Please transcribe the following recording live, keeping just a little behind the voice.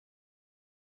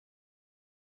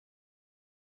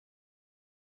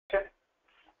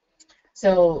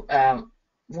So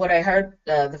what I heard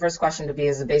the first question to be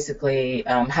is basically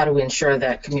how do we ensure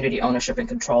that community ownership and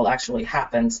control actually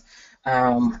happens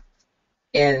um,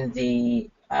 in the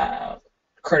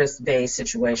Curtis Bay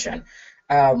situation.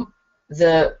 Um,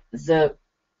 the the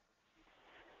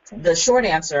the short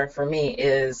answer for me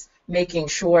is making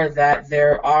sure that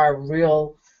there are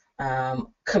real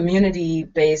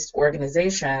community-based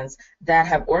organizations that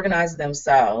have organized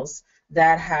themselves,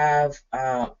 that have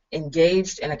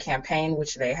engaged in a campaign,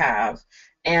 which they have,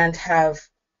 and have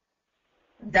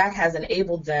that has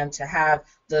enabled them to have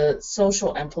the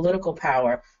social and political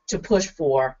power to push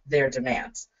for their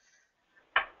demands.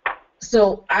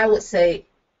 So I would say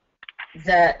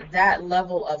that that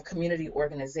level of community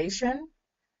organization,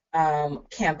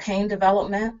 campaign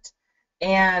development,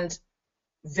 and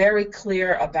very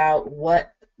clear about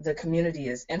what the community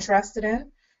is interested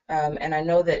in. And I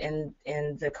know that in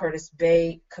the Curtis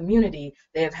Bay community,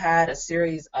 they have had a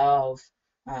series of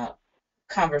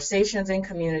conversations in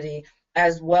community,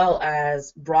 as well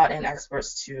as brought in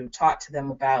experts to talk to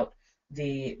them about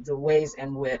the ways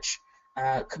in which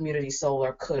community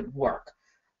solar could work.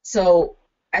 So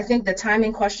I think the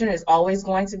timing question is always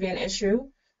going to be an issue.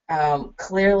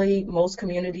 Clearly, most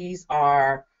communities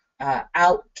are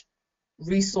out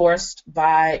resourced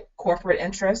by corporate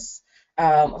interests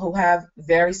who have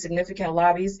very significant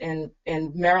lobbies in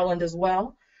Maryland as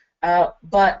well.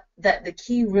 But that the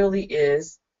key really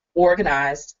is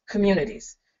organized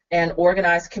communities. And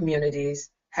organized communities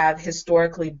have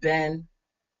historically been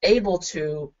able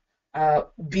to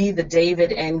be the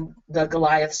David and the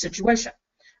Goliath situation.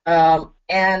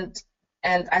 And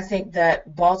I think that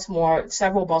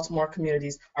several Baltimore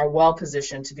communities are well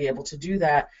positioned to be able to do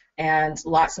that, and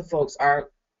lots of folks are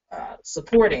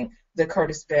supporting the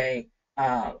Curtis Bay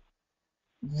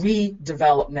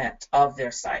redevelopment of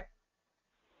their site.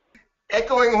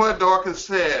 Echoing what Dorcas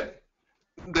said,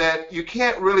 that you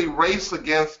can't really race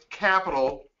against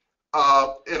capital.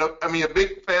 A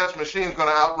big fast machine is going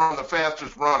to outrun the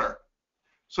fastest runner.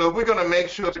 So if we're going to make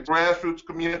sure the grassroots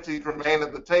communities remain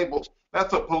at the table,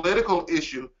 that's a political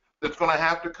issue that's going to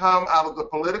have to come out of the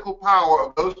political power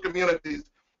of those communities,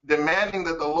 demanding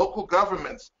that the local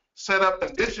governments set up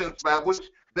conditions by which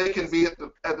they can be at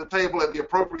the table at the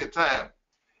appropriate time.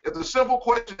 If the simple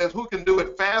question is who can do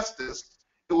it fastest,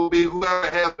 it will be whoever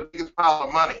has the biggest pile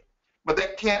of money. But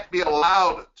that can't be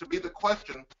allowed to be the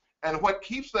question. And what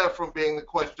keeps that from being the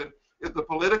question is the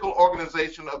political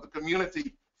organization of the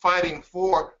community fighting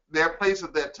for their place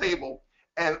at that table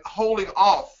and holding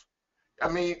off. I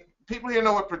mean, people here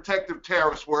know what protective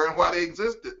tariffs were and why they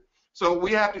existed. So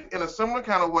we have to, in a similar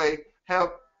kind of way,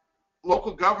 have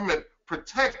local government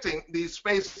protecting these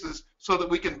spaces so that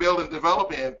we can build and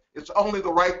develop in. It's only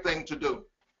the right thing to do.